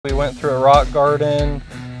We went through a rock garden,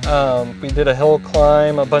 we did a hill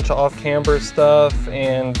climb, a bunch of off-camber stuff,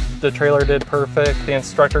 and the trailer did perfect. The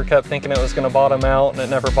instructor kept thinking it was going to bottom out, and it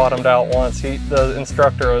never bottomed out once. The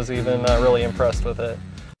instructor was even really impressed with it.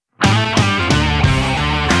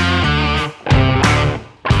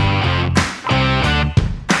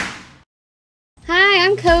 Hi,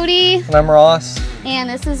 I'm Cody. And I'm Ross. And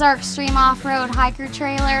this is our extreme off-road hiker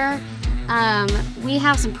trailer. We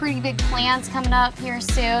have some pretty big plans coming up here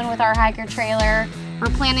soon with our hiker trailer.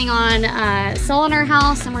 We're planning on selling our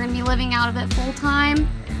house, and we're going to be living out of it full-time.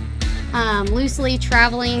 Loosely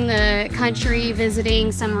traveling the country,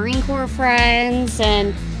 visiting some Marine Corps friends,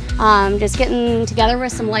 and just getting together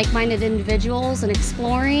with some like-minded individuals and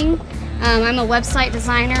exploring. I'm a website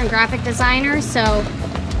designer and graphic designer, so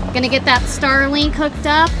gonna get that Starlink hooked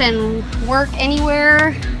up and work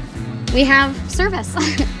anywhere we have service.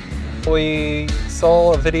 We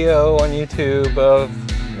saw a video on YouTube of,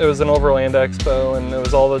 it was an Overland Expo, and it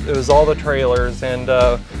was all the trailers, and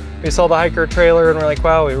we saw the hiker trailer and we're like,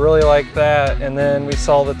 wow, we really like that. And then we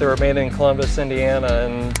saw that they were made in Columbus, Indiana,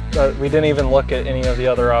 and we didn't even look at any of the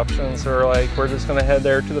other options. So we're like, we're just gonna head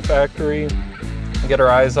there to the factory, get our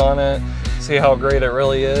eyes on it, see how great it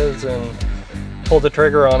really is, and pulled the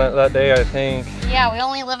trigger on it that day, I think. Yeah, we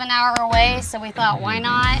only live an hour away, so we thought, why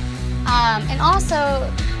not? And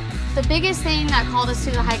also, the biggest thing that called us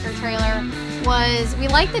to the hiker trailer was we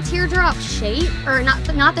like the teardrop shape, or not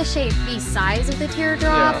the shape, the size of the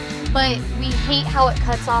teardrop, yeah. But we hate how it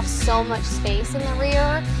cuts off so much space in the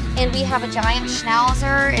rear. And we have a giant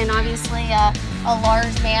schnauzer and obviously a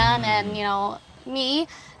large man and, you know, me.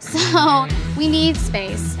 So we need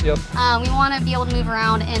space. Yep. We want to be able to move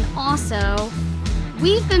around, and also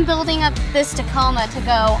we've been building up this Tacoma to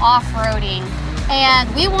go off-roading,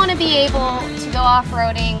 and we want to be able to go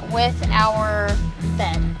off-roading with our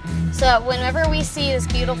bed. So whenever we see this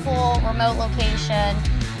beautiful remote location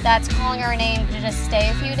that's calling our name to just stay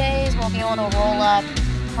a few days, we'll be able to roll up,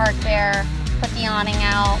 park there, put the awning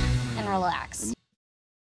out, and relax.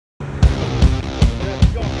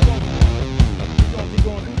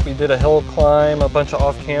 We did a hill climb, a bunch of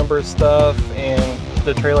off-camber stuff, and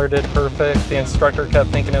the trailer did perfect. The instructor kept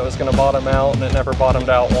thinking it was going to bottom out, and it never bottomed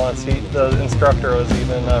out once. The instructor was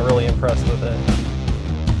even really impressed with it.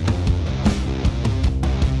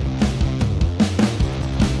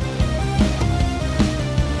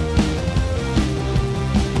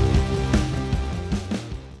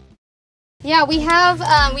 Yeah, we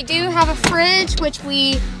do have a fridge, which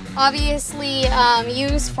we obviously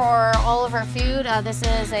use for all of our food. This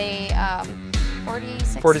is a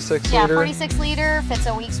 46 liter, fits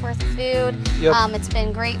a week's worth of food. Yep. It's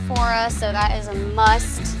been great for us, so that is a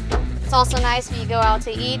must. It's also nice if you go out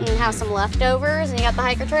to eat and have some leftovers and you got the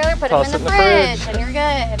hiker trailer, put them in the fridge and you're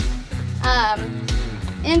good.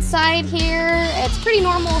 Inside here, it's pretty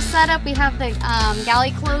normal setup. We have the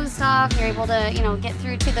galley closed off. You're able to, you know, get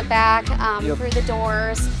through to the back through the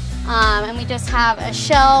doors. And we just have a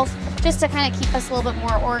shelf just to kind of keep us a little bit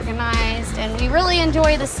more organized. And we really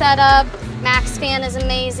enjoy the setup. Max fan is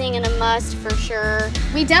amazing and a must for sure.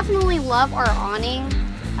 We definitely love our awning.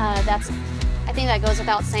 I think that goes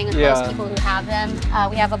without saying with most people who have them.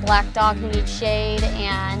 We have a black dog who needs shade,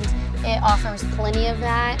 and it offers plenty of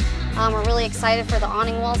that. We're really excited for the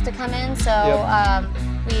awning walls to come in, so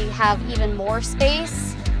we have even more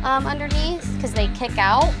space underneath because they kick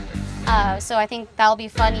out. So I think that'll be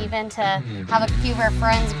fun even to have a few of our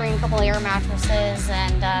friends bring a couple air mattresses,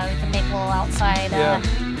 and we can make a little outside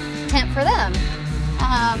tent for them.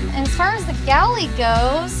 And as far as the galley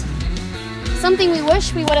goes, something we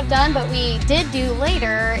wish we would have done but we did do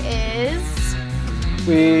later is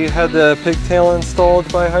we had the pigtail installed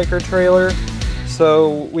by hiker trailer.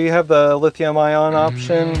 So we have the lithium-ion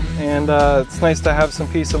option, and it's nice to have some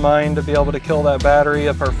peace of mind to be able to kill that battery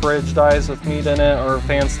if our fridge dies with meat in it, or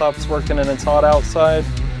fan stops working and it's hot outside,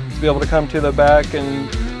 to be able to come to the back and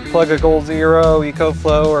plug a Goal Zero,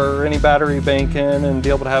 EcoFlow, or any battery bank in and be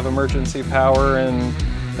able to have emergency power. And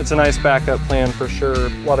it's a nice backup plan for sure. A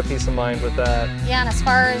lot of peace of mind with that. Yeah, and as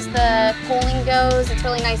far as the polling goes, it's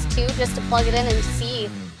really nice too, just to plug it in and see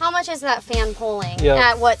how much is that fan pulling,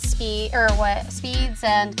 at what speed, or what speeds,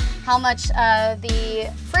 and how much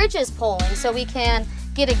the fridge is pulling, so we can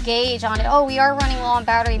get a gauge on it. Oh, we are running low on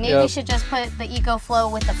battery. Maybe we should just put the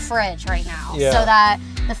EcoFlow with the fridge right now, so that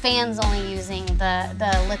the fan's only using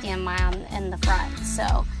the lithium ion in the front.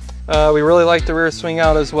 So we really like the rear swing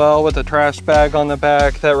out as well, with a trash bag on the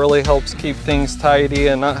back. That really helps keep things tidy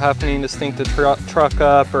and not having to stink the truck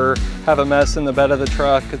up or have a mess in the bed of the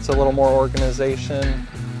truck. It's a little more organization.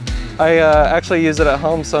 I actually use it at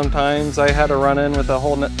home sometimes. I had a run-in with a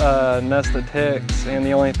whole nest of ticks, and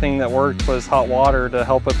the only thing that worked was hot water to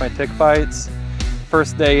help with my tick bites.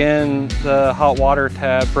 First day in, the hot water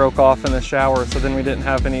tab broke off in the shower, so then we didn't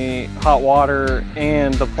have any hot water,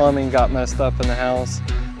 and the plumbing got messed up in the house.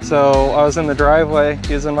 So I was in the driveway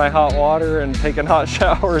using my hot water and taking hot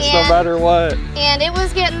showers no matter what. And it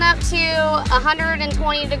was getting up to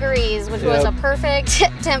 120 degrees, which was a perfect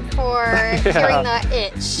temp for curing the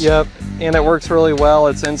itch. Yep, and it works really well.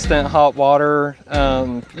 It's instant hot water.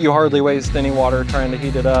 You hardly waste any water trying to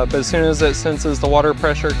heat it up. As soon as it senses the water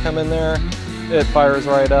pressure come in there, it fires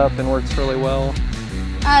right up and works really well.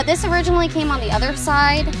 This originally came on the other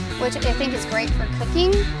side, which I think is great for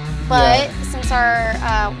cooking. But since our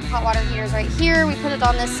hot water heater is right here, we put it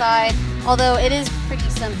on this side. Although it is pretty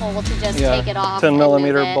simple to just take it off.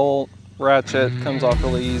 10mm bolt ratchet comes off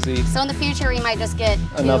really easy. So in the future, we might just get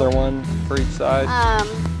another one for each side.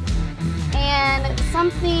 And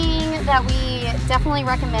something that we definitely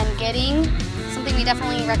recommend getting,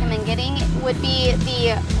 would be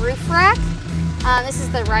the roof rack. This is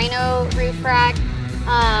the Rhino roof rack.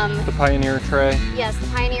 The Pioneer tray. Yes, the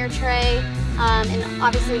Pioneer tray. And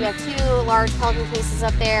obviously we have 2 large pelican cases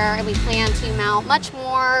up there, and we plan to mount much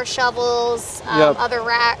more shovels, other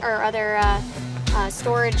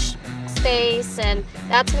storage space, and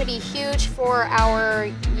that's going to be huge for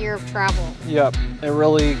our year of travel. Yep,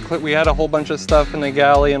 we had a whole bunch of stuff in the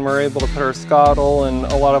galley, and we're able to put our scuttle and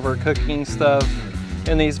a lot of our cooking stuff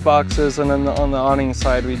in these boxes, and then on the awning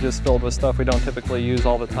side we just filled with stuff we don't typically use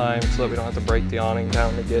all the time so that we don't have to break the awning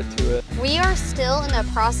down to get to it. We are still in the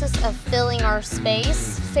process of filling our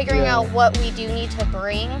space, figuring out what we do need to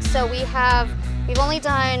bring. So we've only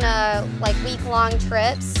done like week-long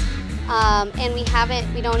trips, and we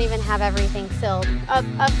don't even have everything filled. Up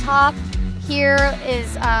top here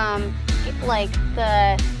is like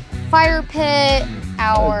the fire pit,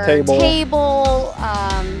 our table,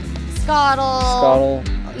 scuttle,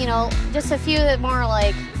 you know, just a few that more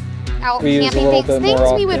like out camping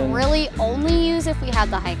things we would really only use if we had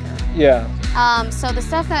the hiker. So the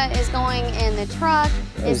stuff that is going in the truck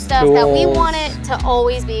is stuff that we want it to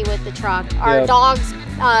always be with the truck. Our dog's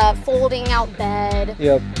folding out bed.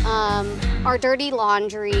 Our dirty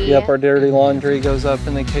laundry. Our dirty laundry goes up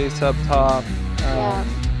in the case up top.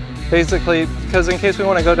 Basically, because in case we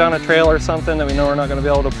want to go down a trail or something that we know we're not going to be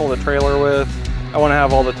able to pull the trailer with, I want to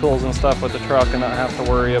have all the tools and stuff with the truck and not have to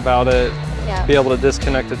worry about it. Be able to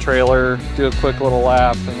disconnect the trailer, do a quick little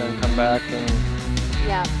lap, and then come back. And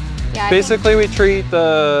basically, we treat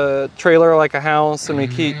the trailer like a house, and we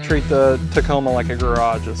treat the Tacoma like a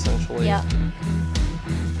garage, essentially. All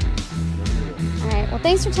right. Well,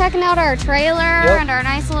 thanks for checking out our trailer and our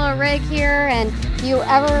nice little rig here. And if you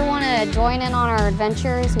ever want to join in on our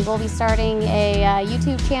adventures, we will be starting a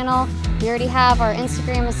YouTube channel. We already have our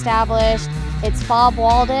Instagram established. It's Bob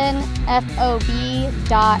Walden, FOB.WLDN.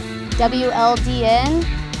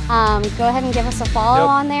 Go ahead and give us a follow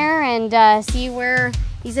on there and see where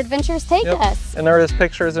these adventures take us. And there is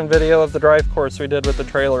pictures and video of the drive course we did with the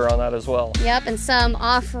trailer on that as well. And some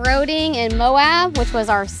off-roading in Moab, which was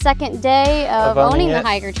our second day of owning the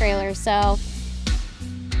hiker trailer. So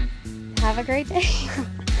have a great day.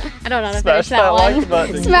 I don't know how to finish that one. Like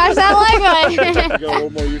button. Smash that like button. Got a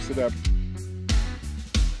little more used to that.